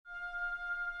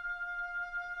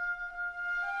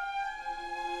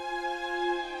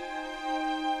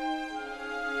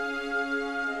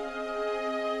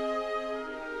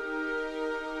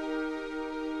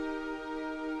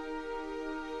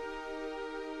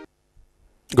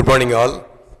Good morning, all.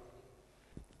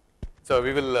 So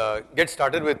we will get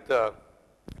started with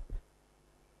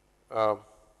our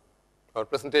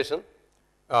presentation.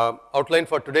 Outline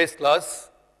for today's class: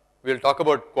 we will talk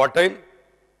about quartile,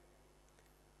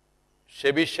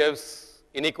 Chebyshev's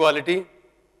inequality,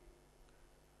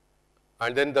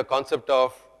 and then the concept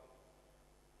of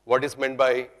what is meant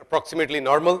by approximately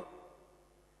normal,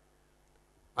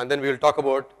 and then we will talk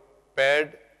about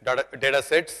paired data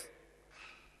sets.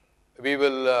 We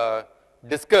will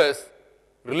discuss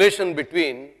relation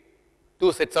between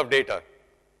two sets of data.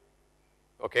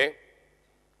 Okay?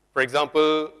 For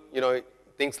example,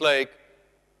 things like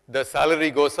the salary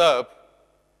goes up,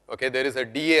 okay, there is a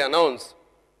DA announced,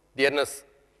 dearness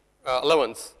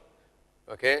allowance,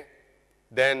 okay,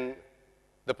 then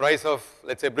the price of,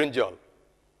 let's say, brinjal,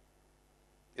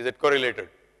 is it correlated?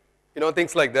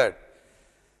 Things like that.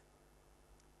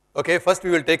 Okay, first we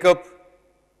will take up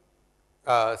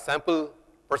sample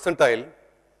percentile.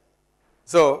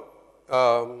 So,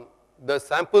 the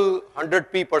sample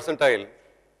 100p percentile,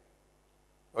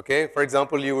 okay, for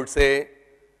example, you would say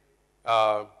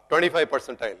 25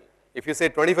 percentile. If you say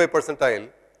 25 percentile,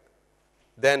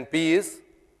 then p is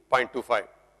 0.25,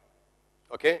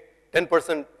 okay.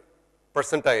 10%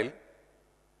 percentile,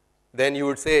 then you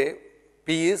would say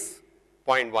p is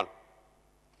 0.1.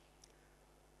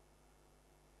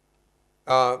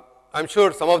 I'm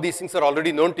sure some of these things are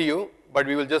already known to you, but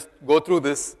we will just go through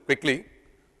this quickly.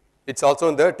 It's also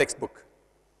in the textbook.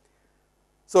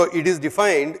 So it is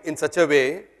defined in such a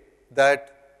way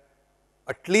that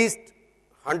at least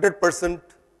 100%,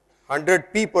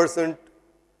 100p%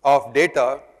 of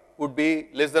data would be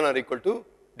less than or equal to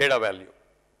data value.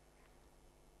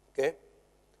 Okay.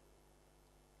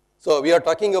 So we are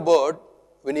talking about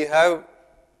when you have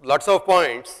lots of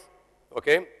points,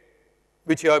 okay,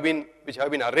 which have been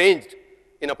arranged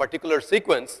in a particular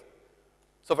sequence.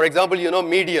 So for example,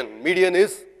 median. Median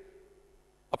is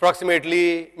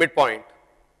approximately midpoint,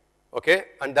 okay,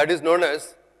 and that is known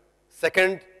as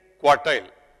second quartile.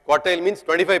 Quartile means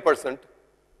 25%,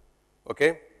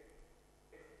 okay.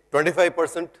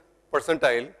 25%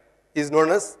 percentile is known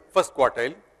as first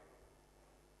quartile.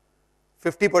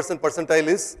 50% percentile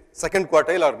is second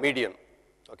quartile or median,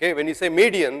 okay. When you say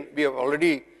median, we have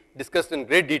already discussed in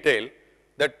great detail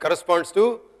that corresponds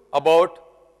to about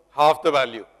half the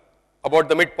value, about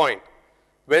the midpoint,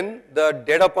 when the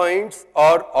data points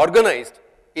are organized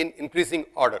in increasing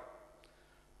order.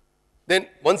 Then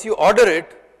once you order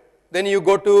it, then you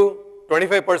go to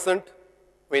 25%,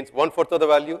 means 1/4 of the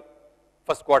value,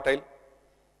 first quartile,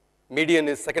 median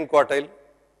is second quartile,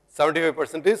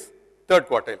 75% is third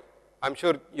quartile. I'm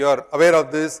sure you are aware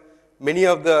of this. Many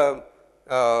of the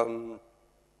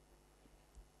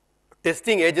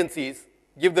testing agencies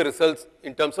give the results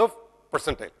in terms of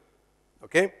percentile,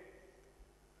 okay.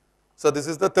 So this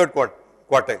is the third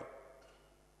quartile,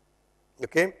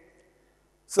 okay.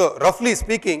 So roughly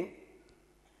speaking,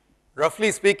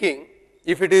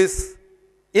 if it is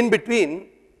in between,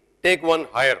 take one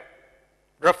higher,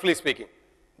 roughly speaking,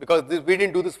 because we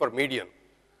didn't do this for median.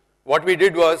 What we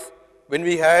did was, when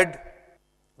we had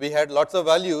lots of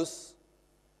values,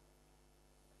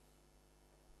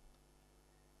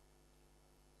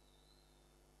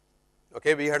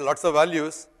 okay, we had lots of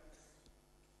values,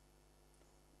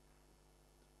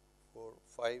 4,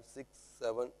 5, 6,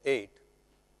 7, 8.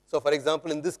 So for example,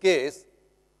 in this case,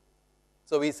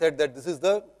 so we said that this is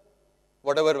the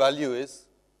whatever value is.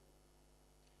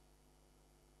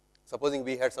 Supposing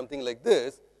we had something like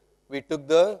this, we took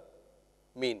the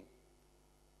mean.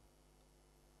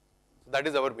 So that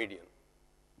is our median,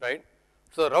 right?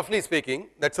 So roughly speaking,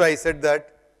 that's why I said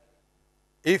that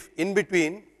if in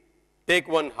between, take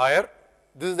one higher.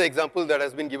 This is the example that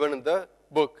has been given in the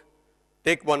book.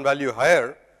 Take one value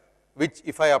higher, which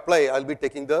if I apply, I'll be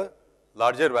taking the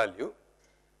larger value.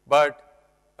 But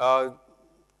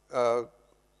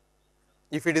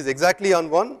if it is exactly on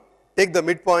one, take the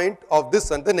midpoint of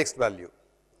this and the next value.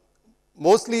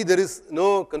 Mostly there is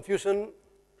no confusion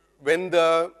when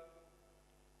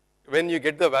you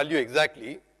get the value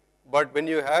exactly, but when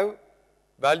you have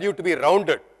value to be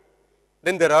rounded,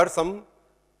 then there are some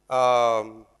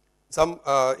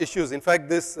issues. In fact,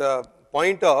 this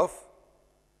point of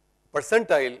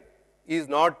percentile is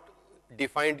not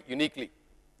defined uniquely,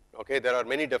 okay. There are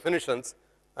many definitions,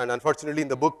 and unfortunately in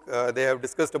the book they have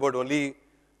discussed about only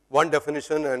one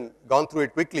definition and gone through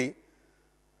it quickly.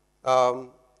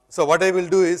 So what I will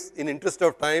do is, in interest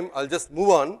of time, I'll just move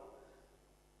on.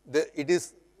 It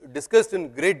is discussed in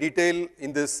great detail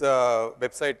in this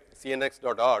website,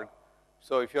 cnx.org.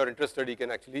 So if you are interested, you can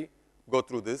actually go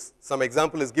through this. Some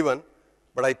example is given,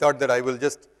 but I thought that I will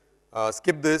just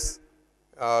skip this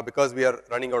because we are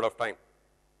running out of time.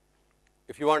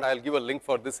 If you want, I'll give a link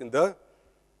for this in the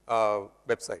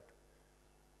website.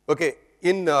 Okay,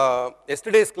 in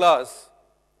yesterday's class,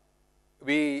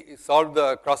 we solved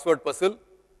the crossword puzzle,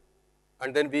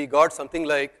 and then we got something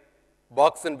like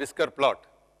box and whisker plot.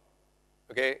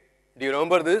 Okay, do you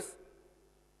remember this?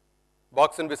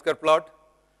 Box and whisker plot?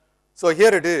 So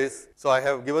here it is. So I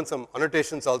have given some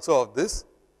annotations also of this.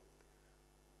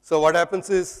 So what happens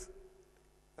is,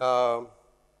 so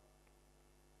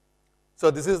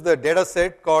this is the data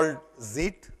set called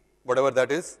ZEET, whatever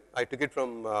that is. I took it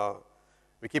from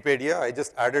Wikipedia. I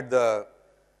just added the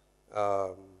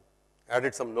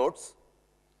added some notes.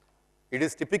 It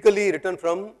is typically written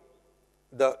from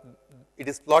the, it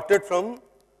is plotted from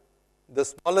the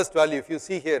smallest value. If you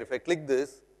see here, if I click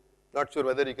this, not sure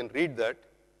whether you can read that.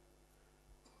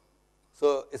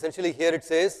 So essentially here it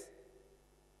says,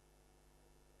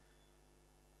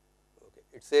 okay,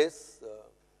 it says,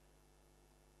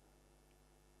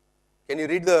 can you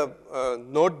read the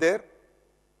note there?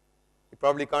 You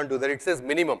probably can't do that. It says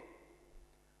minimum.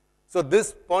 So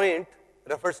this point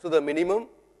refers to the minimum.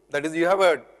 That is, you have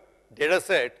a data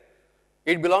set.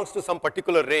 It belongs to some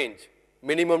particular range,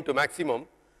 minimum to maximum.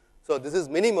 So this is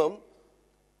minimum.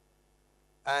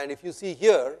 And if you see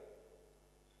here,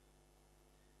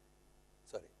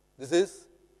 sorry, this is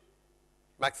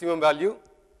maximum value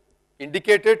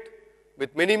indicated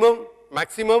with minimum,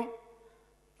 maximum,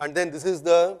 and then this is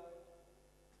the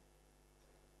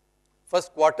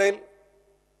first quartile.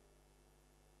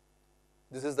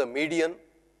 This is the median.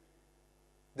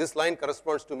 This line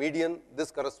corresponds to median.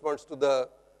 This corresponds to the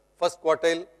first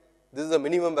quartile. This is the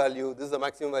minimum value. This is the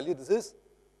maximum value. This is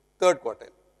third quartile.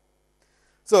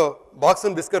 So box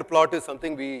and whisker plot is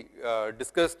something we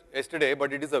discussed yesterday,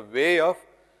 but it is a way of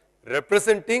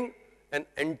representing an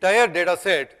entire data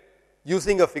set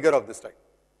using a figure of this type.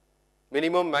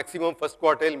 Minimum, maximum, first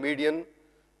quartile, median,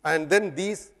 and then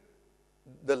these,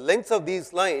 the lengths of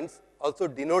these lines also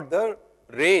denote the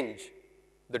range,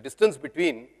 the distance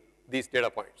between these data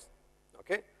points.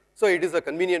 Okay? So it is a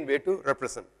convenient way to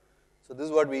represent. So this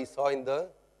is what we saw in the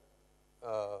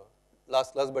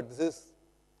last class, but this is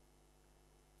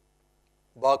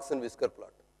box and whisker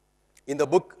plot. In the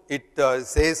book, it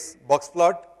says box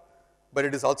plot, but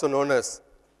it is also known as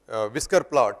whisker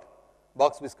plot,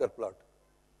 box whisker plot.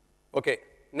 Okay,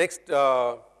 next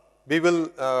we will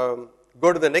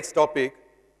go to the next topic,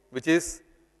 which is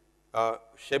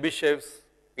Chebyshev's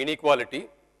inequality.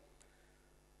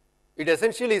 It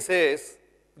essentially says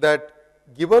that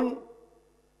given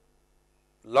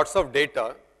lots of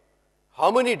data,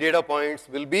 how many data points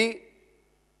will be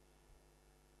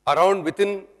around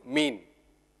within mean.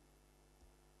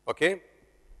 Okay?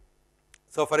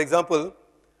 So for example,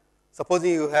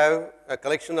 supposing you have a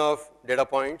collection of data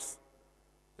points,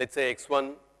 let's say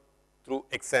x1 through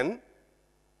xn,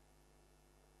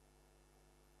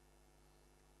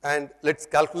 and let's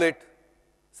calculate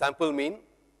sample mean,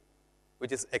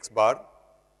 which is x bar,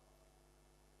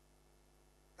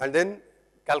 and then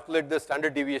calculate the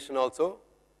standard deviation also.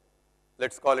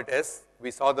 Let's call it S.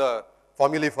 We saw the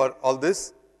formulae for all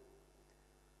this.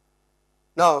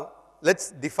 Now,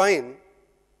 let's define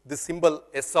this symbol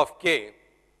S of k.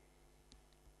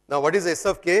 Now, what is S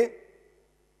of k?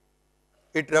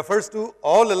 It refers to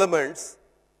all elements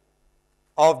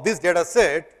of this data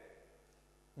set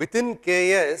within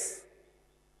Ks,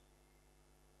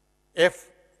 F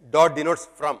dot denotes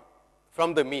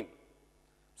from the mean.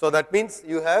 So that means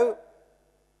you have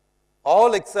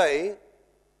all xi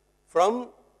from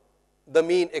the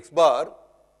mean x bar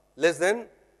less than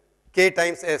k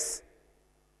times s.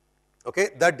 Okay,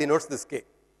 that denotes this k.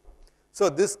 So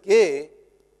this k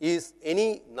is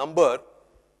any number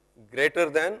greater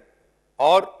than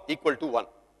or equal to 1.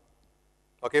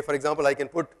 Okay, for example, I can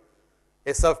put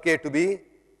S of k to be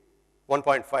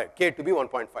 1.5, k to be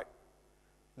 1.5.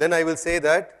 Then I will say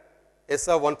that S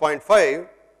of 1.5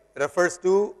 refers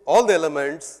to all the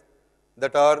elements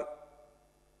that are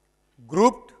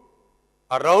grouped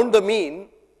around the mean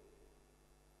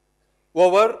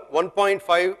over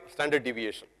 1.5 standard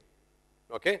deviation.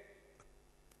 Okay?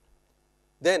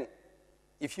 Then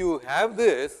if you have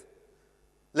this,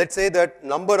 let's say that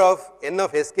number of n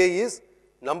of sk is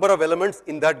number of elements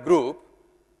in that group.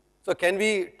 So can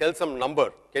we tell some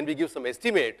number? Can we give some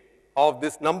estimate of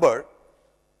this number?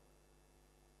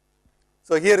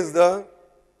 So here is the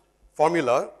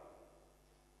formula.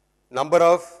 Number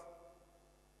of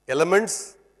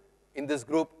elements in this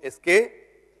group sk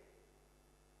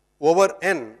over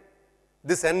n.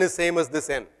 This n is same as this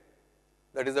n.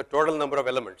 That is the total number of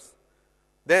elements.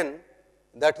 Then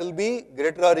that will be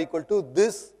greater or equal to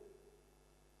this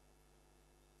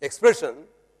expression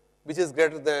which is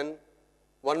greater than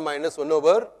 1 minus 1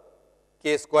 over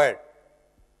k squared.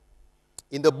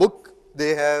 In the book,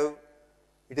 they have,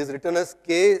 it is written as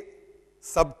k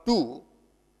sub 2,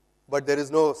 but there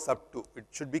is no sub 2. It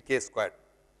should be k squared.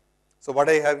 So what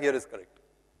I have here is correct.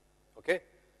 Okay.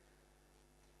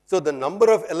 So the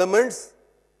number of elements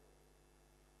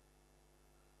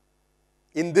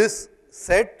in this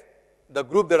set, the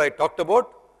group that I talked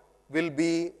about, will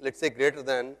be, let's say, greater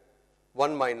than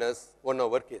 1 minus 1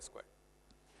 over k squared.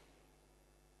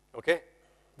 Okay.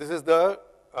 This is the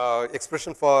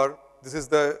expression for, this is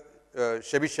the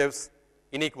Chebyshev's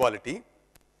inequality.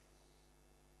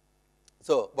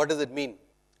 So what does it mean?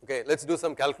 Okay, let's do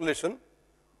some calculation.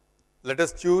 Let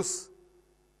us choose,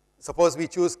 suppose we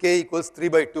choose k equals 3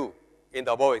 by 2 in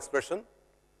the above expression.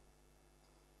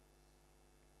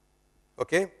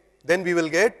 Okay, then we will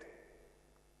get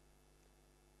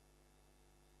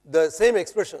the same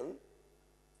expression,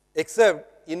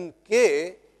 except in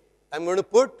k, I am going to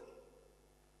put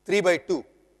 3 by 2.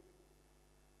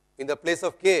 In the place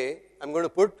of k, I am going to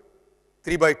put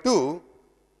 3 by 2.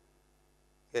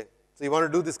 Okay. So, you want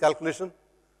to do this calculation?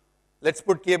 Let us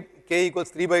put k equals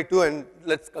 3 by 2 and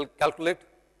let us calculate.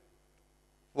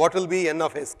 What will be n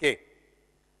of sk?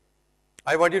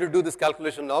 I want you to do this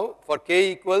calculation now for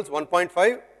k equals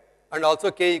 1.5 and also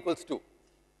k equals 2.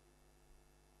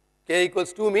 K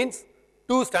equals 2 means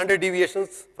 2 standard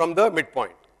deviations from the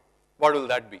midpoint. What will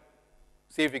that be?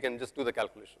 See if we can just do the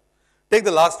calculation. Take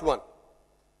the last one.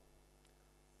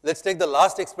 Let us take the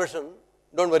last expression.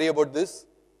 Do not worry about this.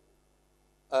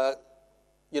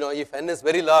 If n is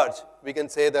very large, we can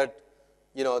say that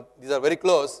these are very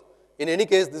close. In any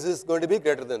case, this is going to be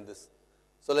greater than this.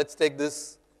 So let us take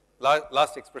this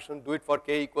last expression, do it for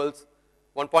k equals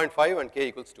 1.5 and k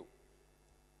equals 2.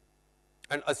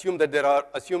 And assume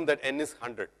that n is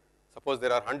 100. Suppose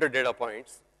there are 100 data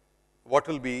points. What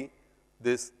will be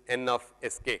this n of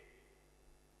sk?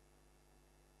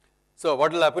 So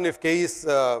what will happen if k is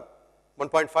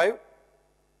 1.5?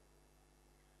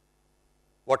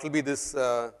 What will be this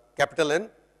capital N?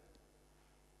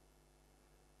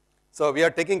 So we are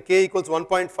taking k equals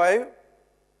 1.5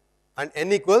 and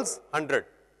n equals 100.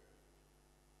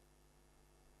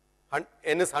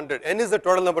 N is 100. N is the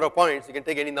total number of points. You can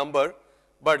take any number,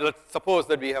 but let's suppose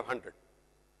that we have 100.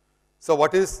 So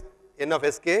what is n of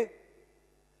sk?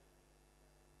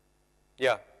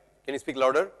 Yeah, can you speak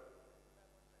louder?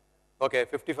 Okay,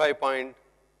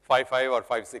 55.55 or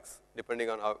 56, depending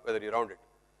on whether you round it.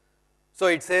 So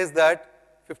it says that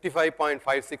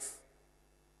 55.56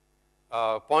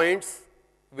 points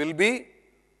will be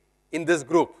in this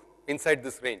group, inside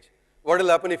this range. What will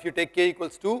happen if you take k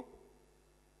equals 2?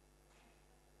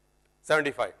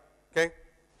 75, okay?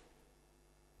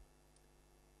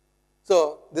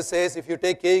 So this says if you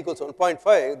take k equals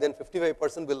 1.5, then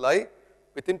 55% will lie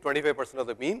within 25% of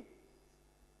the mean.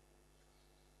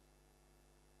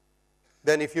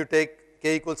 Then if you take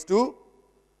k equals 2,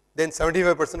 then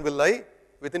 75% will lie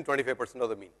within 25% of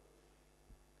the mean.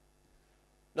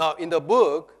 Now in the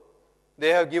book, they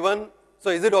have given, so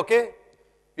is it okay?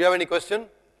 Do you have any question?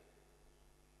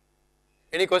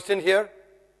 Any question here?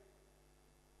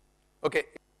 Okay.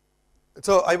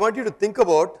 So I want you to think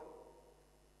about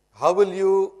how will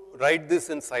you write this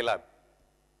in Scilab?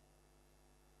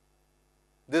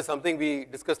 This is something we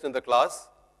discussed in the class.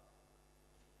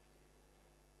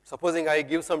 Supposing I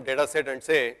give some data set and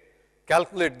say,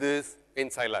 calculate this in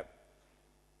Scilab.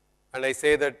 And I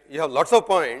say that you have lots of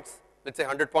points, let's say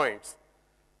 100 points,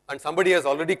 and somebody has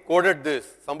already coded this,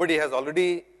 somebody has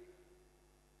already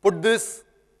put this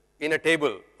in a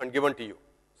table and given to you.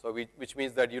 So which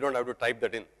means that you don't have to type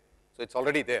that in. So it's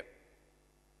already there,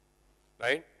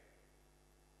 right?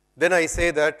 Then I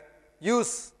say that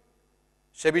use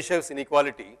Chebyshev's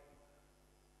inequality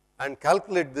and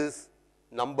calculate this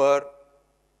number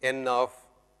n of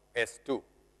S2.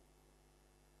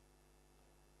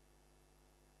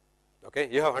 Okay,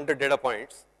 you have 100 data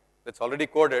points, that's already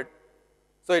coded.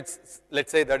 So it's,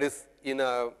 let's say that is in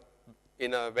a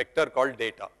vector called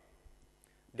data.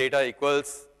 Data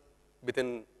equals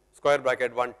within square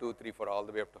bracket 1, 2, 3, 4, all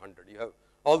the way up to 100. You have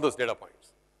all those data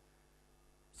points.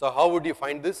 So how would you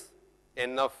find this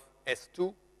n of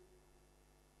S2?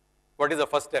 What is the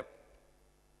first step?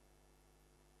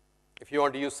 If you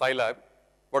want to use Scilab,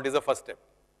 what is the first step?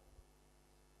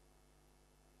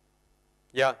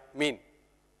 Yeah, mean.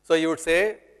 So you would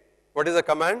say, what is the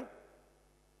command?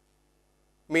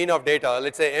 Mean of data.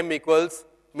 Let's say m equals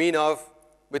mean of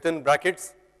within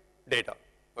brackets data.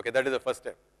 Okay, that is the first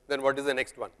step. Then what is the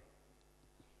next one?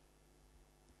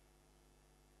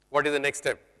 What is the next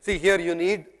step? See here you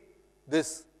need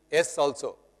this S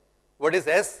also. What is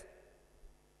S?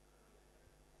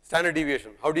 Standard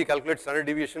deviation. How do you calculate standard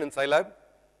deviation in Scilab?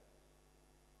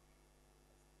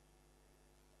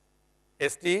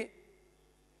 ST,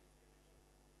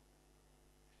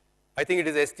 I think it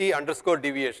is ST underscore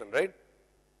deviation, right?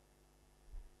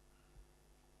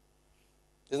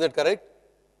 Isn't that correct?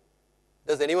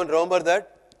 Does anyone remember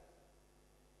that?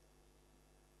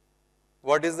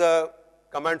 What is the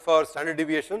command for standard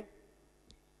deviation?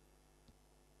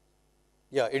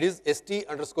 Yeah, it is ST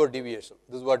underscore deviation.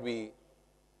 This is what we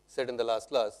said in the last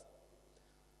class.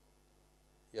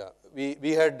 Yeah,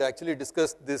 we had actually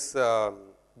discussed this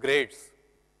grades,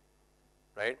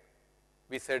 right?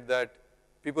 We said that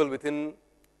people within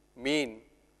mean,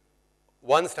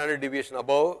 one standard deviation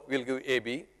above will give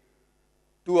AB,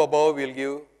 two above will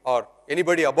give, or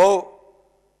anybody above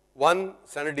one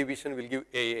standard deviation will give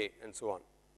AA, and so on.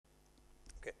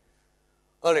 Okay.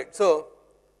 All right. So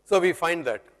we find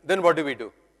that. Then what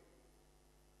do?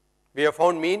 We have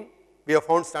found mean, we have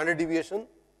found standard deviation.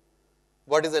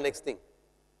 What is the next thing?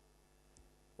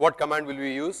 What command will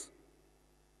we use?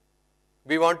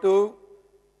 We want to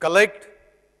collect,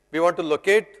 we want to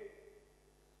locate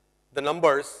the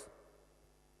numbers.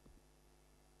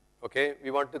 Okay,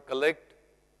 we want to collect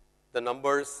the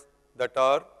numbers that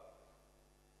are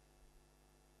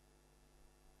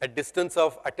at a distance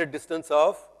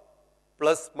of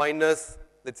plus minus,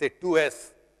 let's say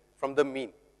 2s from the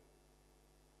mean.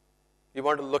 We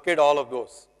want to locate all of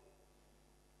those.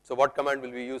 So what command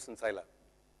will we use in Scilab?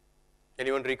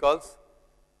 Anyone recalls?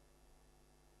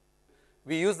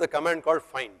 We use the command called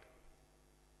find.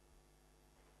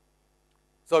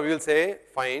 So we will say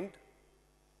find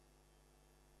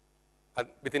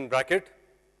within bracket,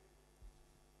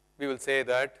 we will say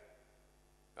that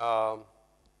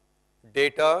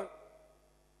data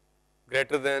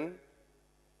greater than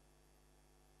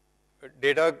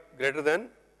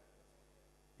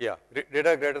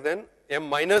m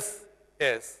minus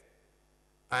s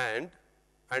and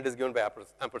is given by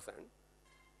ampersand,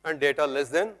 and data less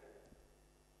than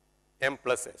m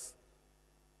plus s.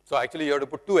 So actually you have to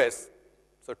put 2s.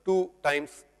 So 2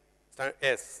 times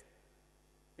s.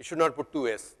 You should not put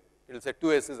 2s. It will say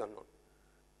 2s is unknown.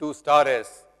 2 star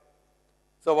s.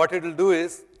 So what it will do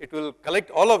is it will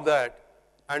collect all of that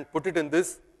and put it in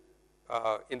this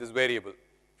variable.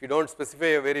 If you don't specify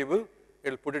a variable, it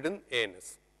will put it in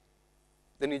ANS.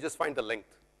 Then you just find the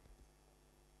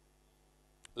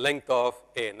length of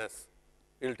ANS.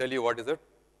 It will tell you what is the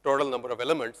total number of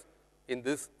elements in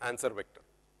this answer vector.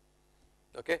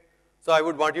 Okay? So I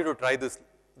would want you to try this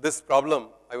problem,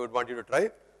 I would want you to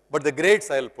try, but the grades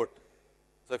I will put.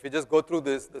 So if you just go through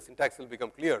this, the syntax will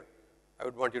become clear. I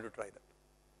would want you to try that.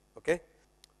 Okay?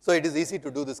 So it is easy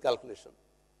to do this calculation.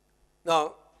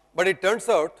 Now, but it turns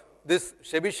out this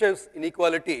Chebyshev's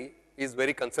inequality is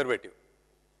very conservative,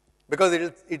 because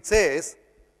it says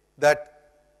that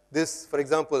this, for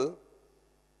example,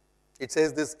 it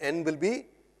says this n will be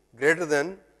greater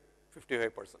than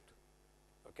 55%.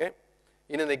 Okay?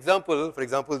 In an example, for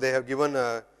example, they have given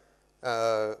an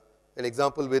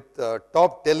example with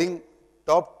top 10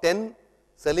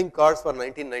 selling cars for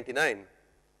 1999.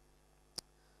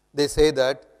 They say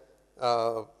that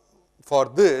for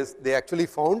this, they actually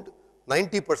found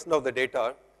 90% of the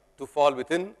data to fall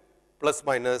within plus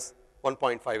minus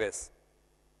 1.5s.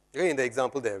 Okay, in the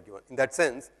example they have given. In that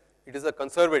sense, it is a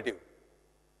conservative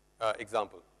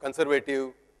example,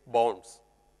 conservative bounds.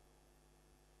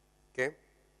 Okay.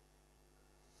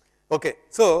 Okay,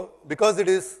 so because it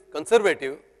is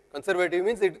conservative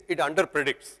means it under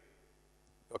predicts.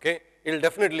 Okay, it will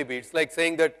definitely be. It's like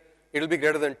saying that it will be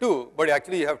greater than 2, but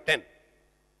actually you have 10.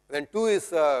 Then 2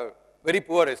 is a very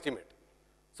poor estimate.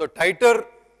 So tighter,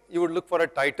 you would look for a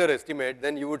tighter estimate.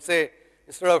 Then you would say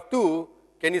instead of 2,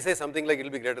 can you say something like it will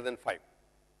be greater than 5?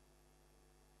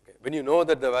 Okay. When you know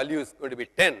that the value is going to be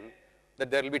 10,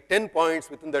 that there will be 10 points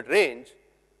within that range,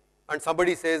 and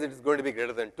somebody says it is going to be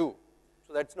greater than 2.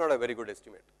 So that's not a very good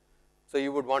estimate. So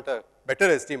you would want a better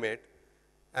estimate.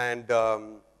 And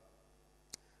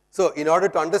so in order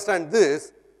to understand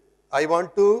this, I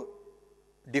want to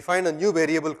define a new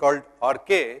variable called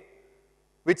RK,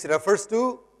 which refers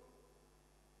to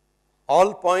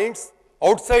all points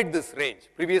outside this range.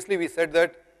 Previously we said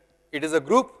that it is a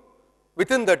group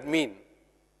within that mean.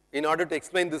 In order to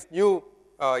explain this new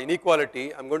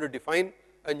inequality, I am going to define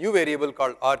a new variable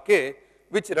called RK,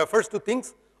 which refers to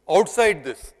things outside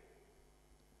this.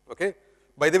 Okay?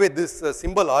 By the way, this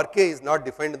symbol RK is not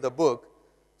defined in the book.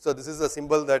 So this is a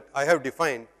symbol that I have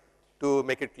defined to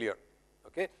make it clear.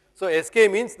 Okay? So SK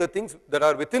means the things that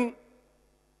are within,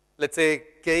 let's say,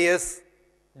 KS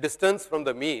distance from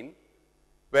the mean,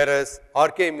 whereas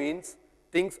RK means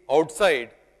things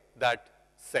outside that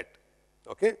set.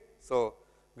 Okay? So,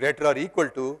 greater or equal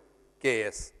to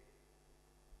Ks.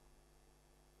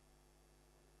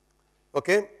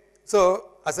 Okay? So,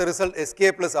 as a result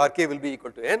Sk plus Rk will be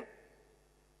equal to n,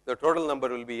 the total number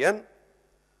will be n.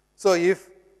 So, if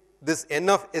this n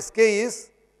of Sk is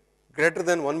greater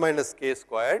than 1 minus k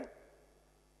squared,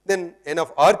 then n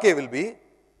of Rk will be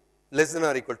less than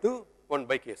or equal to 1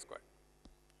 by k squared.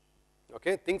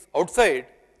 Okay? Things outside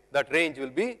that range will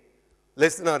be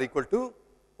less than or equal to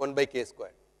 1 by k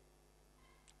squared.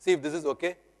 See if this is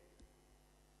okay.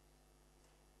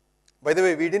 By the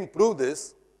way, we didn't prove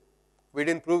this.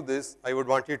 I would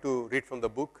want you to read from the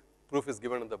book. Proof is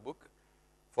given in the book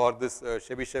for this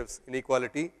Chebyshev's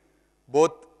inequality.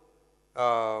 Both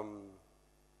the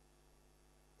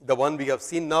one we have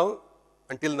seen now,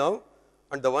 until now,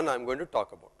 and the one I am going to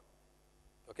talk about.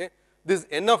 Okay? This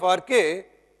n of Rk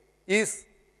is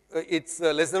it's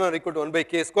less than or equal to 1 by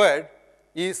k squared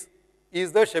is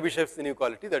the Chebyshev's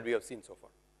inequality that we have seen so far.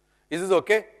 Is this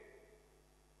okay?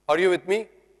 Are you with me?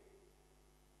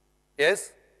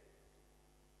 Yes?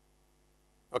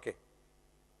 Okay.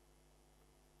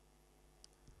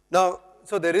 Now,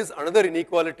 so there is another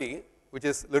inequality which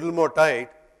is little more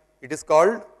tight. It is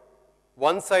called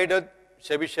one-sided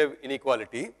Chebyshev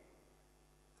inequality.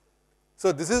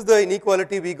 So this is the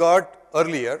inequality we got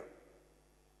earlier,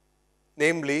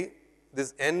 namely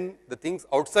this n, the things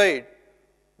outside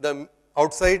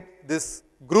this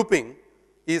grouping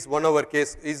is 1 over k,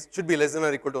 should be less than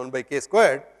or equal to 1 by k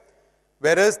squared,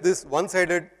 whereas this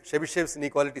one-sided Chebyshev's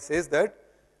inequality says that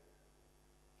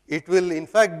it will in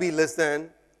fact be less than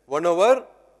 1 over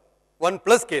 1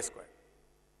 plus k squared,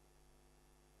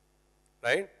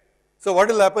 right. So what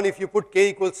will happen if you put k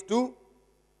equals 2?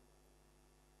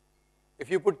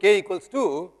 If you put k equals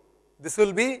 2, this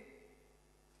will be,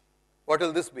 what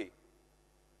will this be?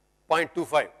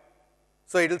 0.25.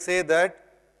 So it will say that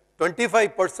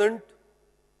 25%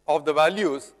 of the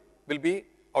values will be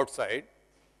outside,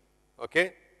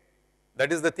 okay.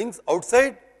 That is the things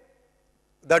outside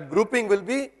that grouping will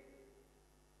be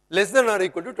less than or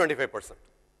equal to 25%.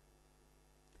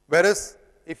 Whereas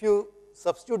if you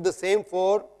substitute the same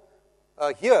for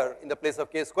here in the place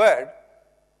of k squared,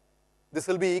 this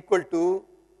will be equal to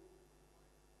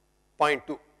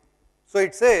 0.2. So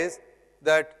it says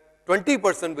that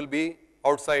 20% will be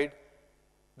outside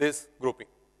this grouping.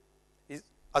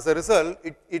 As a result,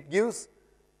 it gives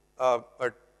a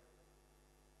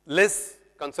less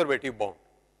conservative bound.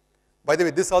 By the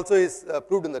way, this also is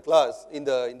proved in the class, in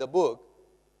the book.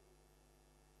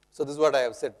 So this is what I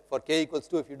have said. For k equals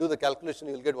 2, if you do the calculation,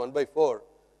 you will get 1 by 4,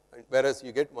 whereas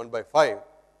you get 1 by 5.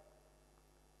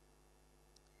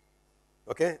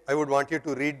 Okay, I would want you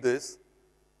to read this,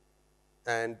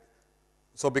 and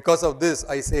so because of this,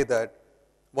 I say that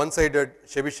one-sided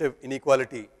Chebyshev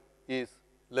inequality is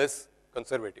less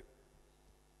conservative.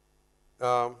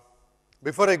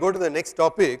 Before I go to the next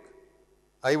topic,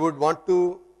 I would want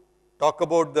to talk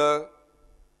about the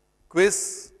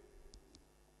quiz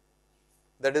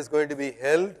that is going to be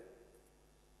held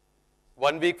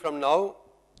 1 week from now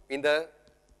in the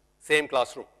same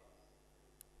classroom.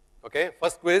 Okay,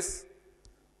 first quiz,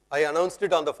 I announced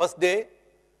it on the first day,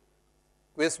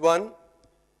 quiz 1,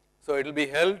 so it will be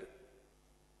held.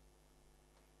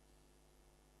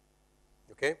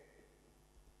 Okay.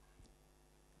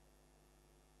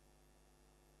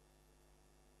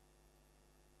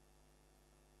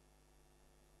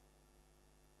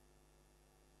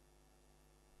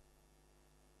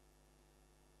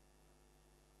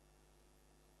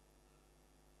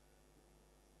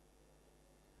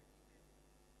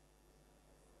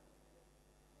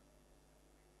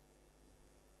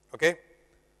 Okay.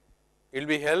 It will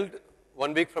be held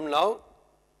 1 week from now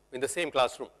in the same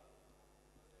classroom.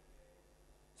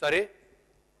 Sorry?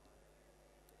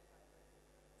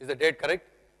 Is the date correct?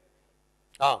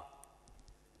 Ah.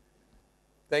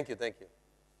 Thank you, thank you.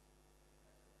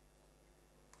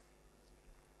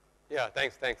 Yeah,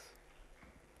 thanks.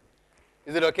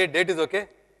 Is it okay? Date is okay?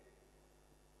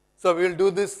 So we will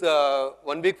do this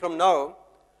 1 week from now.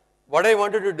 What I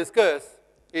wanted to discuss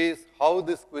is how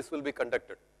this quiz will be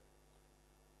conducted.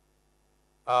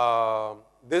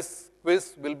 This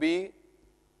quiz will be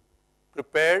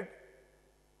prepared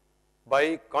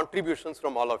by contributions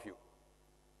from all of you.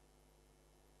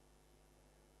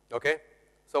 Okay?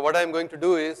 So what I am going to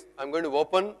do is, I am going to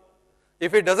open,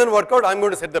 if it doesn't work out, I am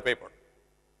going to set the paper,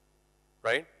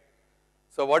 right?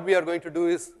 So what we are going to do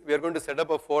is, we are going to set up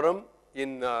a forum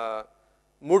in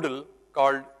Moodle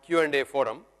called Q&A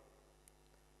forum,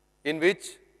 in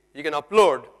which you can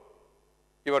upload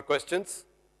your questions.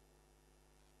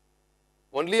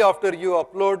 Only after you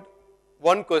upload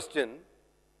one question,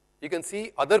 you can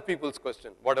see other people's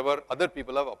question, whatever other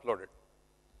people have uploaded.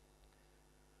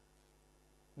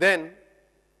 Then,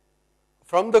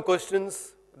 from the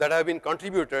questions that have been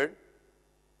contributed,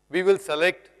 we will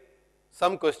select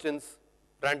some questions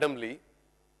randomly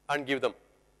and give them.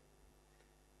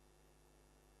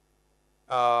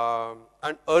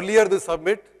 And earlier the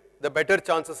submit, the better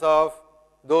chances of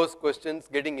those questions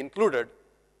getting included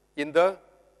in the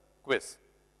quiz.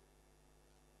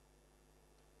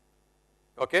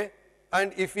 Okay?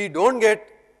 And if we don't get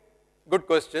good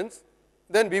questions,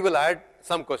 then we will add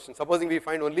some questions. Supposing we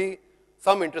find only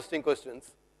some interesting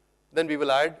questions, then we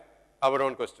will add our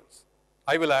own questions.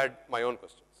 I will add my own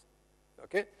questions.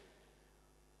 Okay?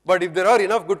 But if there are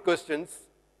enough good questions,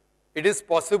 it is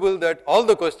possible that all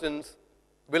the questions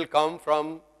will come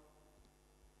from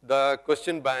the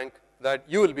question bank that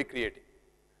you will be creating.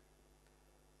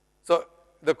 So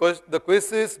the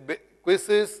quiz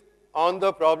is on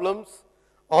the problems,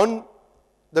 on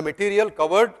the material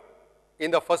covered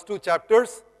in the first 2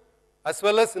 chapters, as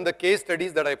well as in the case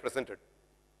studies that I presented.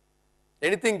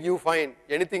 Anything you find,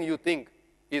 anything you think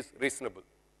is reasonable.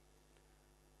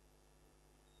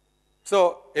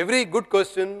 So every good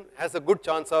question has a good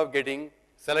chance of getting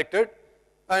selected,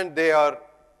 and they are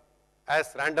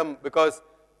as random because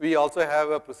we also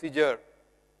have a procedure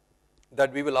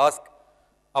that we will ask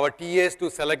our TAs to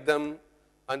select them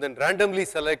and then randomly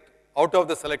select out of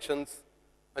the selections,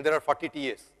 and there are 40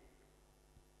 TAs.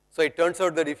 So it turns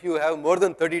out that if you have more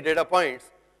than 30 data points,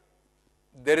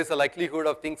 there is a likelihood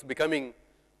of things becoming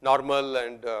normal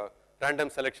and random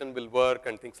selection will work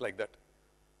and things like that.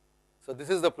 So this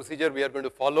is the procedure we are going to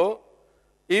follow.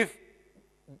 If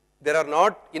there are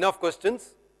not enough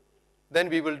questions, then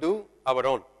we will do our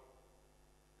own.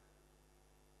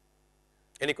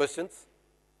 Any questions?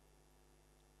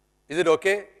 Is it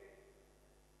okay?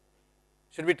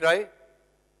 Should we try?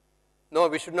 No,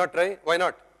 we should not try. Why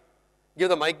not? Give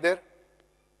the mic there.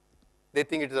 They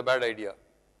think it is a bad idea.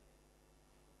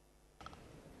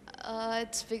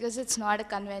 It's because it's not a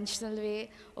conventional way.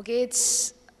 Okay,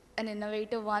 it's an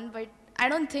innovative one, but I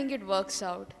don't think it works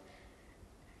out.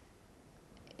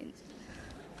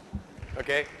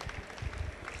 Okay.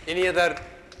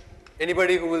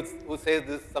 Anybody who says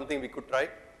this is something we could try?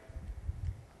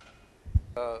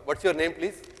 What's your name,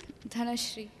 please?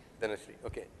 Dhanashri. Dhanashri.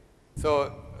 Okay.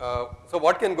 So, so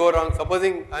what can go wrong?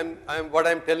 Supposing what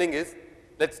I'm telling is,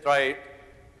 let's try it.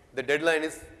 The deadline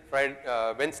is Friday,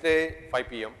 Wednesday, 5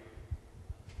 p.m.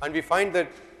 And we find that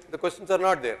the questions are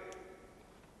not there.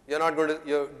 You're not going to.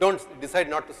 You don't decide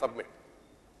not to submit.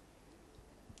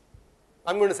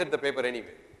 I'm going to set the paper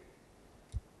anyway.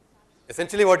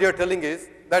 Essentially, what you're telling is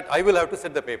that I will have to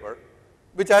set the paper,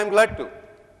 which I am glad to.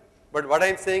 But what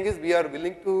I'm saying is, we are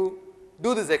willing to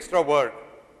do this extra work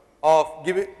of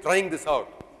trying this out.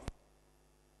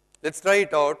 Let's try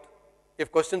it out.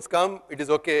 If questions come, it is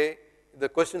okay. If the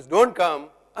questions don't come,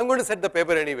 I'm going to set the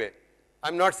paper anyway.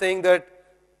 I'm not saying that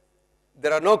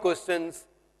there are no questions,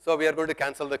 so we are going to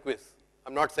cancel the quiz.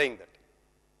 I'm not saying that.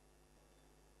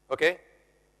 Okay?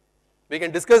 We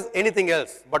can discuss anything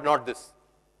else, but not this.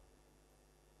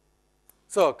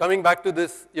 So coming back to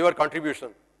this, your contribution.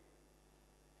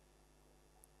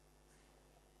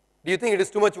 Do you think it is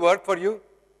too much work for you?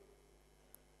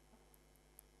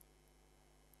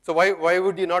 So why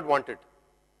would you not want it?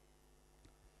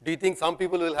 Do you think some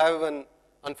people will have an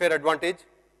unfair advantage?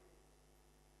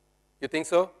 You think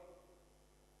so?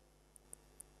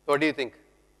 What do you think,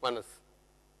 Manas?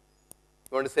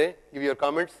 You want to say? Give your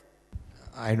comments?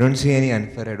 I don't see any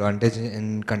unfair advantage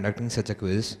in conducting such a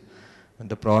quiz.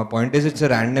 The point is it's a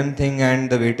random thing and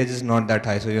the weightage is not that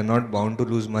high, so you're not bound to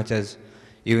lose much as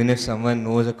even if someone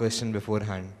knows a question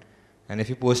beforehand. And if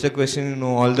you post a question, you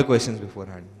know all the questions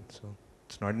beforehand. So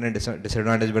it's not a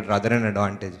disadvantage, but rather an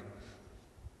advantage.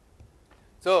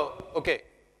 So, okay,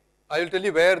 I will tell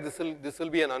you where this will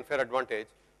be an unfair advantage.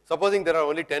 Supposing there are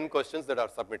only 10 questions that are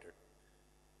submitted.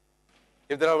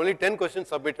 If there are only 10 questions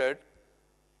submitted,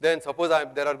 then suppose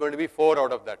there are going to be 4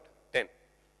 out of that 10.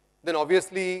 Then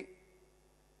obviously,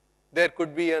 there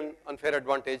could be an unfair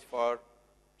advantage for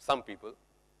some people.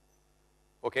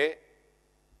 Okay?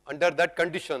 Under that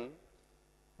condition,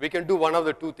 we can do one of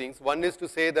the two things. One is to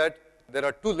say that there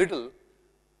are too little,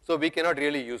 so we cannot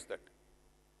really use that.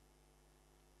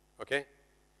 Okay?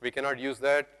 We cannot use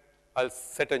that. I'll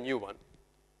set a new one.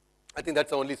 I think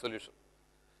that's the only solution.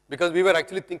 Because we were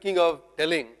actually thinking of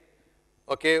telling,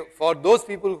 okay, for those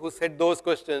people who set those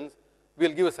questions,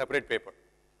 we'll give a separate paper.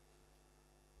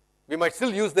 We might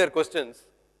still use their questions,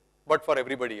 but for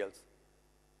everybody else.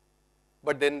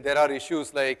 But then there are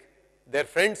issues like their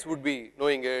friends would be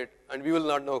knowing it, and we will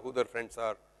not know who their friends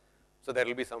are. So there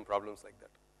will be some problems like that.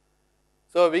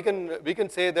 So we can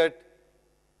say that,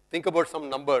 think about some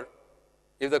number.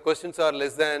 If the questions are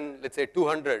less than, let's say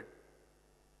 200,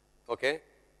 okay,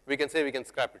 we can say we can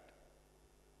scrap it.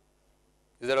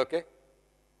 Is that okay?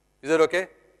 Is that okay?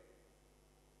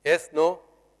 Yes, no?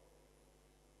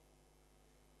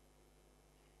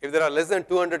 If there are less than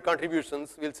 200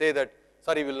 contributions, we'll say that,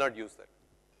 sorry, we will not use that.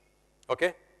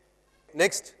 Okay?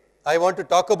 Next, I want to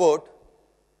talk about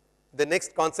the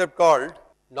next concept called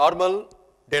normal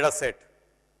data set.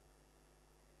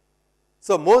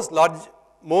 So most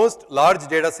large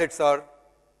data sets are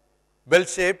bell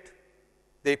shaped,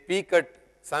 they peak at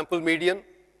sample median.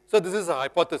 So this is a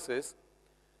hypothesis.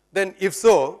 Then if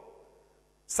so,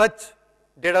 such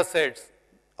data sets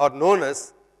are known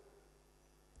as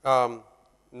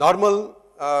normal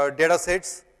data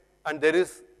sets, and there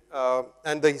is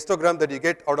and the histogram that you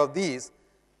get out of these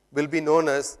will be known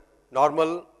as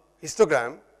normal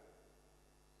histogram.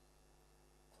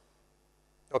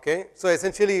 Okay, so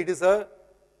essentially it is a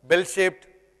bell shaped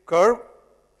curve,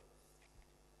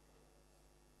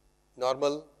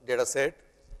 normal data set.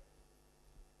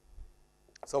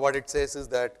 So what it says is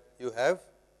that you have,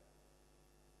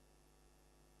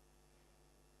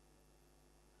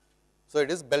 so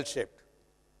it is bell shaped,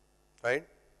 right?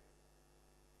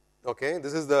 Okay,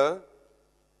 this is the,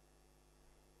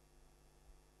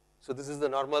 so this is the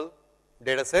normal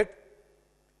data set.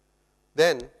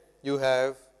 Then you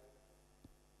have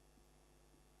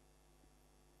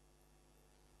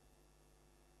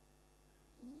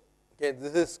okay,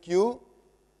 this is skew.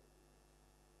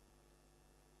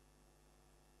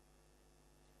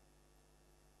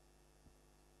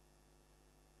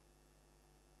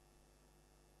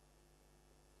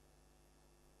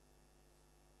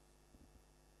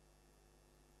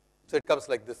 So it comes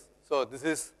like this. So this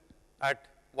is at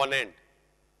one end.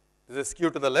 This is skew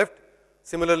to the left.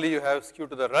 Similarly, you have skew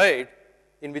to the right,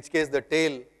 in which case the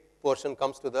tail portion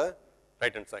comes to the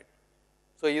right hand side.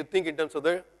 So you think in terms of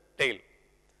the tail.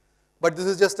 But this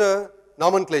is just a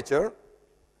nomenclature,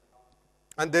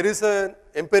 and there is an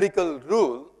empirical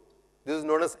rule. This is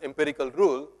known as empirical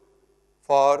rule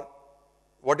for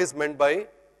what is meant by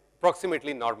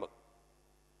approximately normal.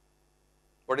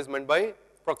 What is meant by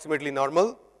approximately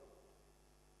normal?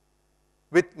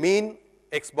 With mean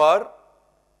x bar,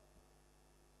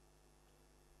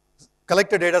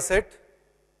 collect a data set,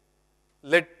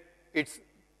 let its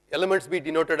elements be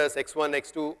denoted as x1,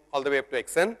 x2 all the way up to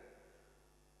xn.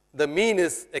 The mean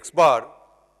is x bar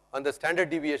and the standard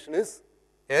deviation is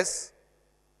s.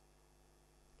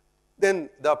 Then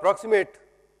the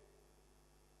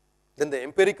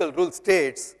empirical rule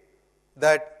states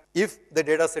that if the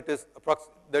data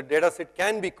set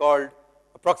can be called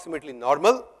approximately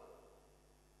normal,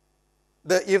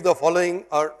 if the following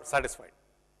are satisfied.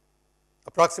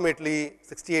 Approximately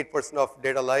 68% of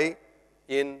data lie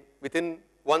within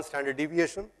one standard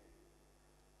deviation,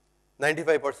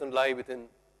 95% lie within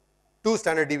two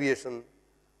standard deviation,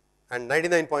 and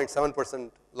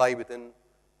 99.7% lie within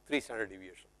three standard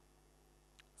deviation.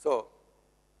 So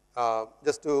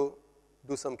just to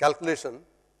do some calculation,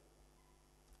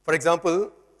 for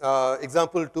example,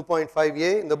 example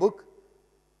 2.5a in the book,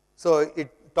 so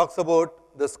it talks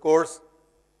about the scores,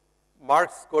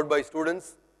 marks scored by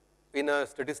students in a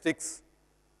statistics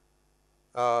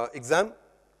exam.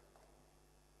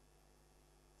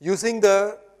 Using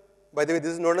the, by the way,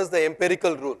 this is known as the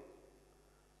empirical rule.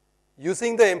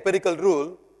 Using the empirical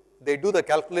rule, they do the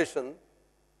calculation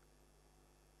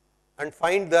and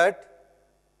find that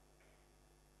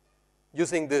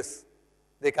using this,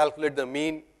 they calculate the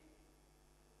mean,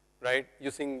 right,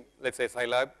 using, let's say,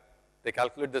 Scilab, they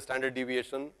calculate the standard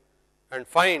deviation and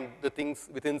find the things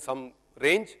within some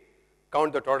range,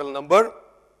 count the total number,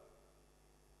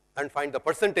 and find the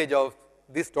percentage of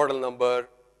this total number,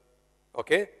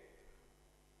 okay?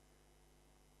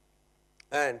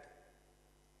 And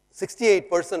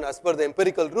 68% as per the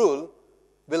empirical rule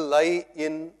will lie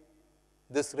in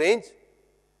this range,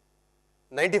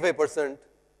 95%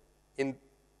 in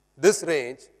this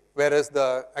range, whereas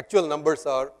the actual numbers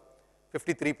are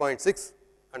 53.6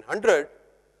 and 100.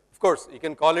 Of course, you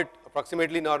can call it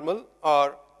approximately normal,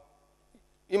 or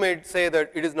you might say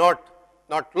that it is not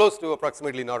close to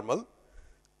approximately normal.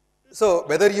 So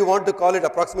whether you want to call it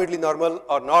approximately normal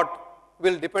or not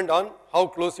will depend on how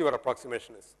close your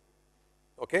approximation is.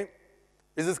 Okay?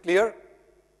 Is this clear?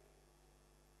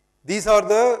 These are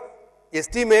the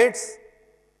estimates,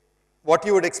 what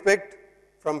you would expect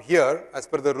from here as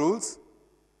per the rules,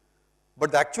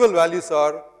 but the actual values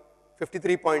are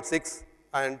 53.6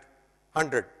 and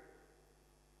 100.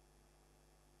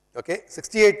 Okay,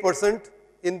 68%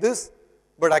 in this,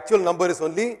 but actual number is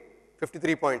only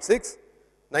 53.6,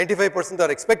 95%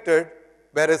 are expected,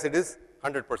 whereas it is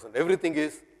 100%. Everything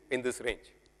is in this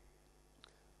range.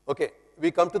 Okay,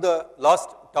 we come to the last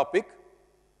topic.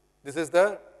 This is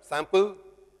the sample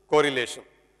correlation.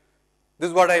 This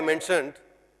is what I mentioned.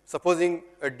 Supposing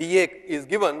a DA is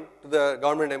given to the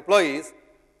government employees,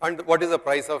 and what is the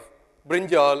price of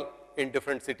brinjal in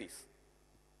different cities.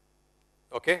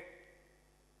 Okay?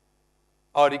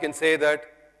 Or you can say that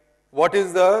what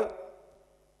is the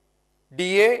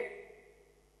DA,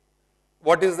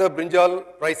 what is the brinjal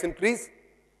price increase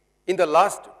in the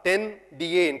last 10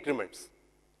 DA increments,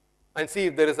 and see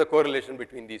if there is a correlation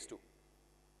between these two.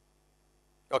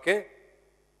 Okay?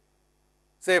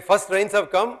 Say first rains have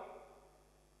come,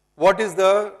 what is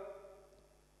the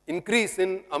increase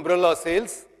in umbrella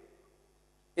sales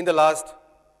in the last,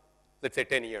 let's say,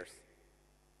 10 years?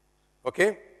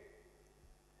 Okay?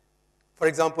 For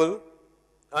example,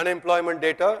 unemployment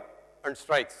data and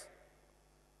strikes.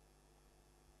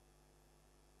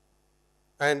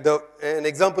 And an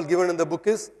example given in the book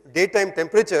is daytime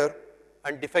temperature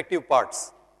and defective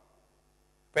parts,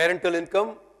 parental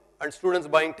income and students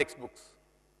buying textbooks.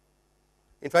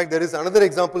 In fact, there is another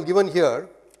example given here.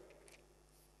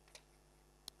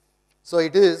 So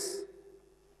it is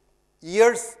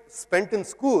years spent in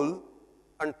school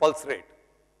and pulse rate.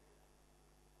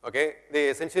 Okay? They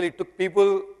essentially took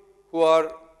people who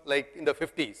are like in the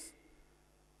 50s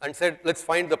and said, let's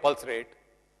find the pulse rate.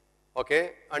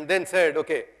 Okay? And then said,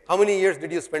 okay, how many years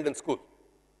did you spend in school?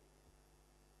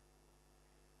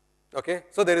 Okay?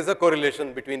 So there is a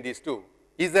correlation between these two.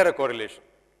 Is there a correlation?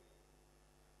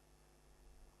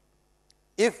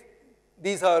 If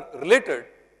these are related,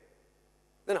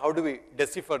 then how do we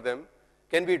decipher them?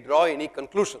 Can we draw any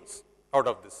conclusions out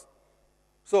of this?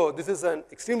 So this is an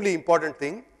extremely important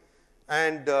thing,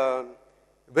 and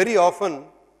very often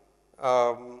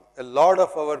a lot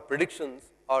of our predictions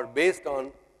are based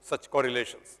on such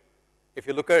correlations. If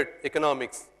you look at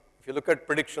economics, if you look at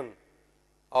prediction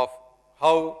of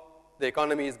how the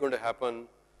economy is going to happen,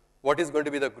 what is going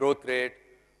to be the growth rate,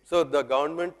 so the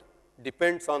government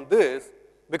depends on this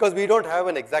because we don't have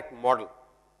an exact model.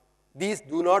 These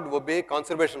do not obey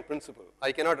conservation principle.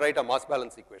 I cannot write a mass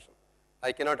balance equation.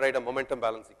 I cannot write a momentum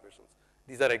balance equations.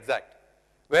 These are exact.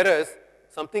 Whereas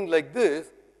something like this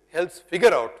helps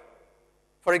figure out.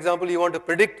 For example, you want to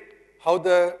predict how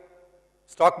the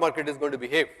stock market is going to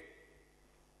behave.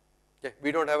 Okay,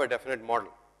 we don't have a definite model.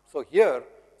 So here,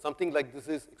 something like this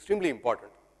is extremely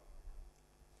important.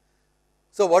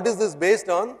 So what is this based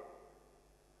on?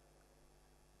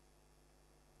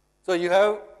 So you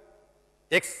have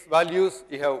X values,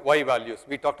 you have Y values.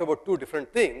 We talked about two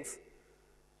different things.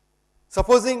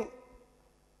 Supposing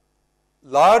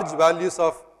large values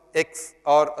of X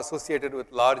are associated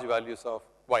with large values of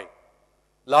Y.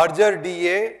 Larger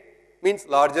DA means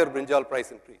larger brinjal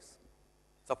price increase.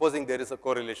 Supposing there is a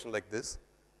correlation like this.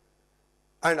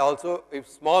 And also if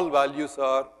small values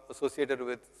are associated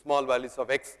with small values of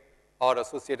X or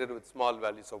associated with small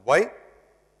values of Y,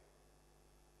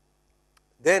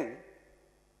 then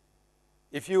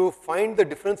if you find the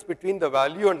difference between the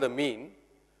value and the mean,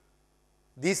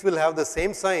 these will have the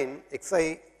same sign,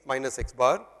 xi minus x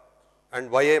bar,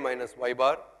 and yi minus y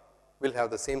bar will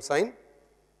have the same sign,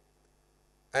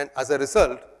 and as a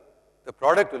result, the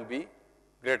product will be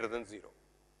greater than 0.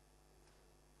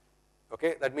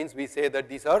 Okay? That means we say that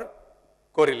these are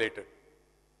correlated.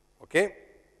 Okay?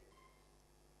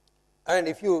 And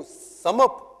if you sum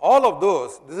up all of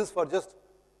those, this is for just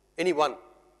any one.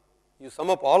 You sum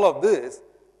up all of this,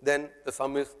 then the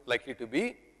sum is likely to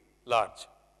be large.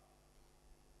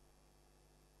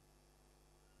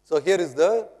 So here is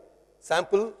the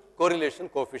sample correlation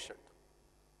coefficient.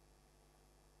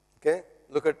 Okay?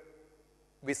 Look at,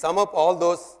 we sum up all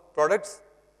those products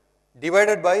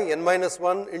divided by n minus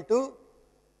 1 into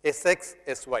Sx,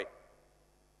 Sy.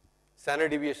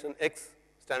 Standard deviation x,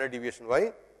 standard deviation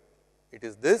y. It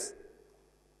is this.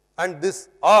 And this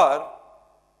r,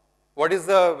 what is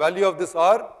the value of this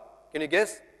r? Can you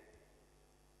guess?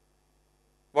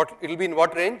 What, it will be in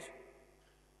what range?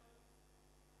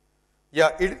 Yeah,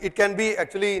 it can be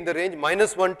actually in the range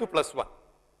minus 1 to plus 1.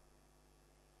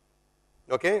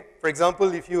 Okay? For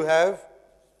example, if you have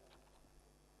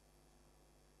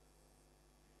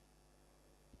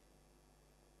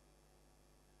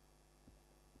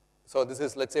so this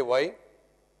is, let's say, y,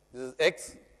 this is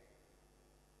x,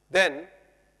 then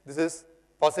this is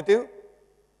positive,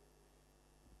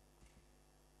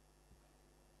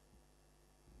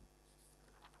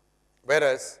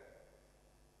 whereas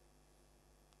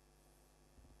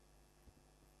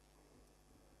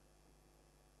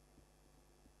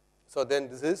so then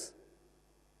this is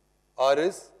r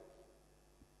is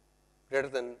greater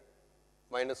than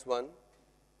minus 1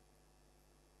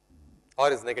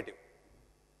 or is negative.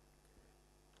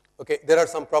 Okay, there are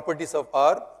some properties of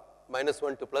R, minus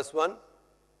 1 to plus 1,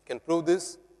 can prove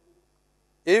this.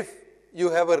 If you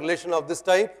have a relation of this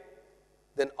type,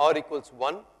 then R equals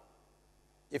 1.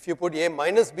 If you put A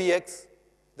minus Bx,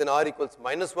 then R equals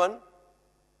minus 1.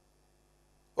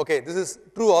 Okay, this is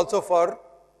true also for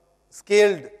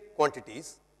scaled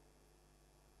quantities.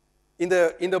 In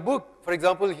the book, for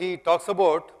example, he talks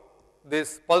about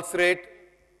this pulse rate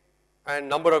and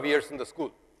number of years in the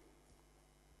school.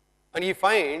 And he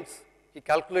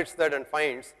calculates that and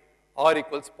finds R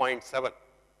equals 0.7.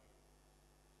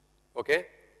 Okay?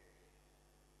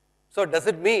 So does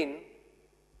it mean,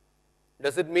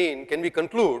 can we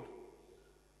conclude,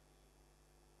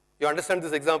 you understand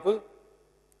this example?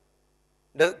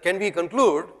 Can we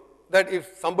conclude that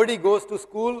if somebody goes to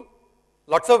school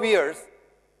lots of years,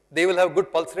 they will have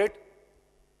good pulse rate?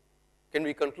 Can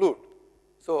we conclude?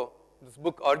 So this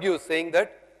book argues saying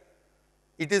that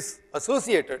it is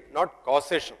associated, not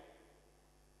causation.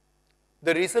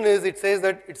 The reason is it says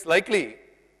that it's likely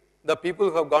the people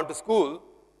who have gone to school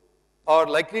are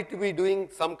likely to be doing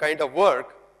some kind of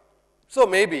work, so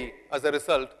maybe as a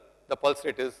result the pulse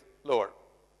rate is lower.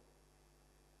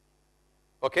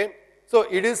 Okay? So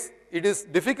it is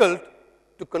difficult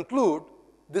to conclude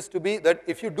this to be that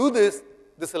if you do this,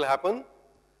 this will happen.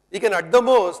 You can at the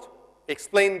most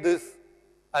explain this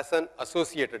as an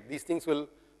associated. These things will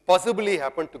possibly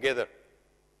happen together,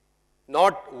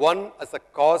 not one as a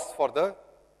cause for the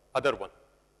other one.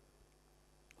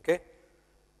 Okay?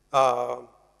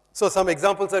 So some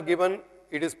examples are given.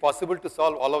 It is possible to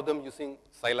solve all of them using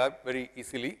Scilab very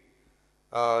easily.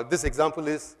 This example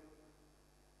is,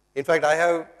 in fact, I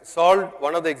have solved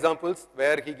one of the examples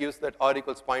where he gives that R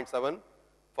equals 0.7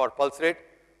 for pulse rate.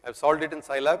 I have solved it in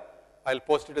Scilab. I will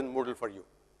post it in Moodle for you.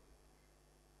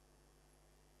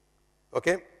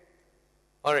 Okay?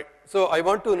 All right. So I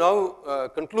want to now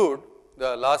conclude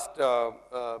the last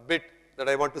bit that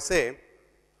I want to say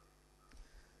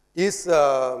is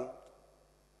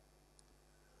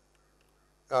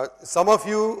some of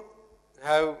you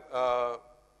have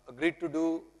agreed to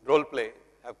do role play,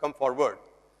 have come forward.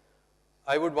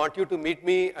 I would want you to meet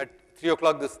me at 3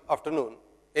 o'clock this afternoon.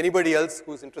 Anybody else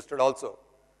who is interested also.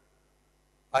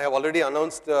 I have already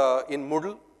announced in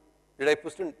Moodle. Did I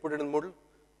put it in Moodle?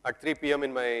 At 3 p.m.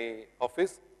 in my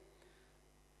office.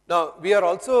 Now, we are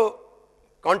also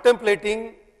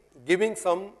contemplating giving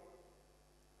some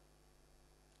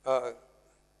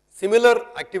similar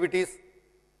activities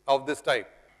of this type.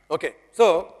 Okay,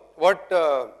 so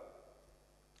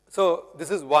so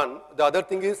this is one. The other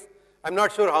thing is, I'm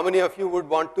not sure how many of you would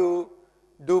want to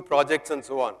do projects and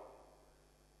so on.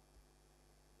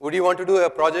 Would you want to do a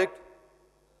project?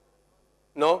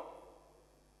 No?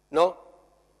 No?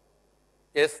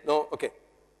 Yes? No? Okay.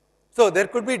 So there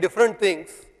could be different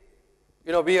things.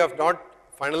 You know, we have not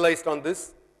finalized on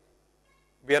this.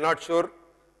 We are not sure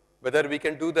whether we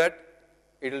can do that.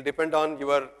 It will depend on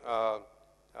your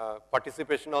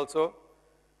participation also.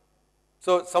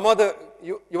 So some other,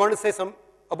 you want to say some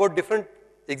about different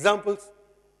examples?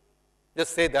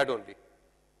 Just say that only.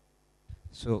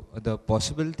 So the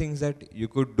possible things that you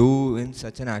could do in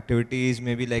such an activity is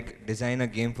maybe like design a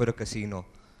game for a casino.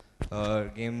 A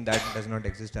game that does not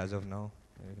exist as of now,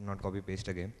 not copy paste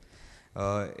a game,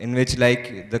 in which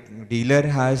like the dealer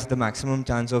has the maximum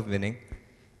chance of winning,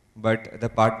 but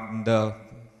the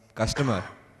customer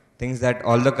thinks that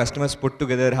all the customers put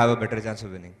together have a better chance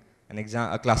of winning.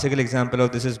 A classical example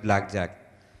of this is blackjack.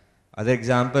 Other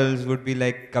examples would be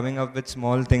like coming up with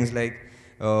small things like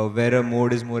where a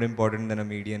mode is more important than a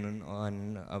median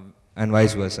and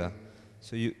vice versa.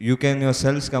 So you can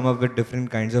yourselves come up with different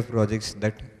kinds of projects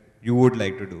that you would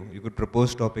like to do. You could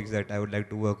propose topics that I would like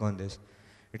to work on this.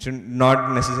 It should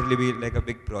not necessarily be like a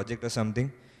big project or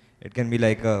something. It can be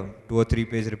like a 2 or 3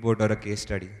 page report or a case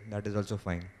study. That is also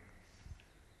fine.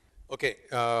 Okay,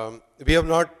 we have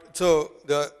not, so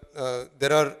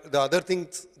there are the other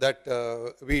things that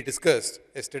we discussed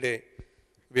yesterday,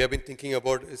 we have been thinking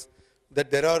about is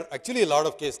that there are actually a lot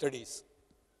of case studies.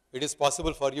 It is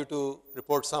possible for you to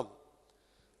report some.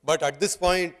 But at this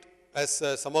point, as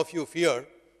some of you fear,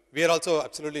 we are also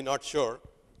absolutely not sure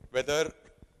whether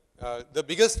the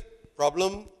biggest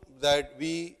problem that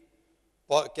we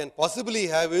can possibly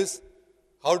have is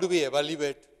how do we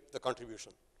evaluate the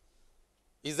contribution?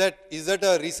 Is that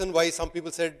a reason why some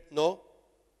people said no?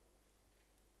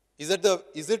 Is it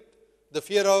the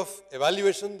fear of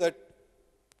evaluation that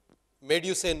made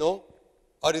you say no,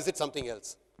 or is it something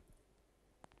else?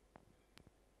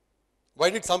 Why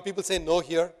did some people say no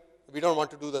here? We don't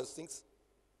want to do those things.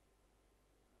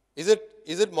 Is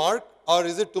it mark or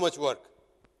is it too much work?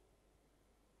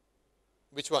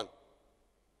 Which one?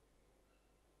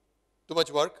 Too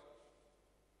much work?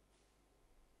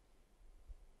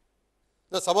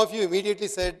 Now, some of you immediately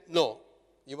said no.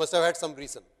 You must have had some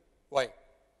reason. Why?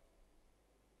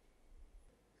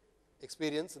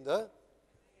 Experience in the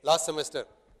last semester.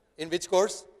 In which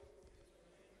course?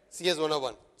 CS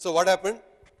 101. So, what happened?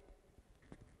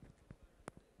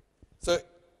 So,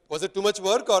 was it too much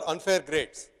work or unfair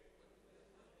grades?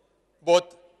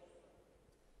 Both.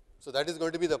 So, that is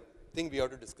going to be the thing we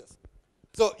have to discuss.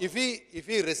 So, if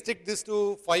we restrict this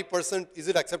to 5%, is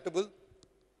it acceptable?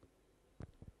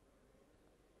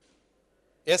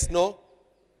 Yes, no?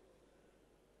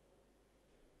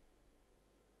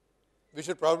 We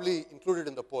should probably include it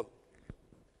in the poll.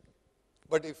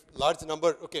 But if large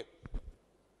number, okay.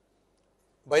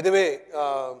 By the way,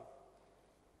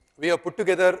 we have put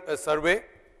together a survey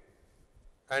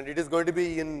and it is going to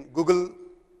be in Google.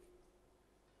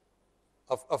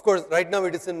 Of course, right now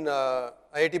it is in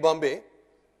IIT Bombay,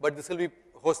 but this will be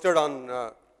hosted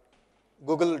on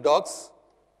Google Docs,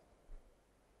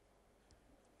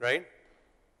 right?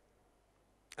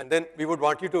 And then we would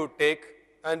want you to take,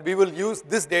 and we will use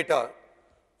this data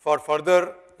for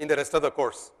further in the rest of the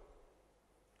course.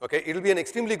 Okay, it will be an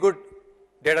extremely good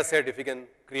data set if you can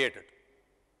create it.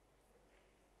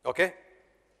 Okay?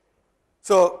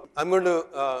 So, I am going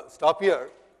to stop here.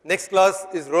 Next class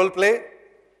is role play.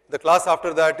 The class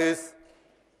after that is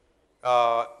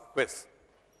quiz.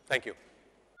 Thank you.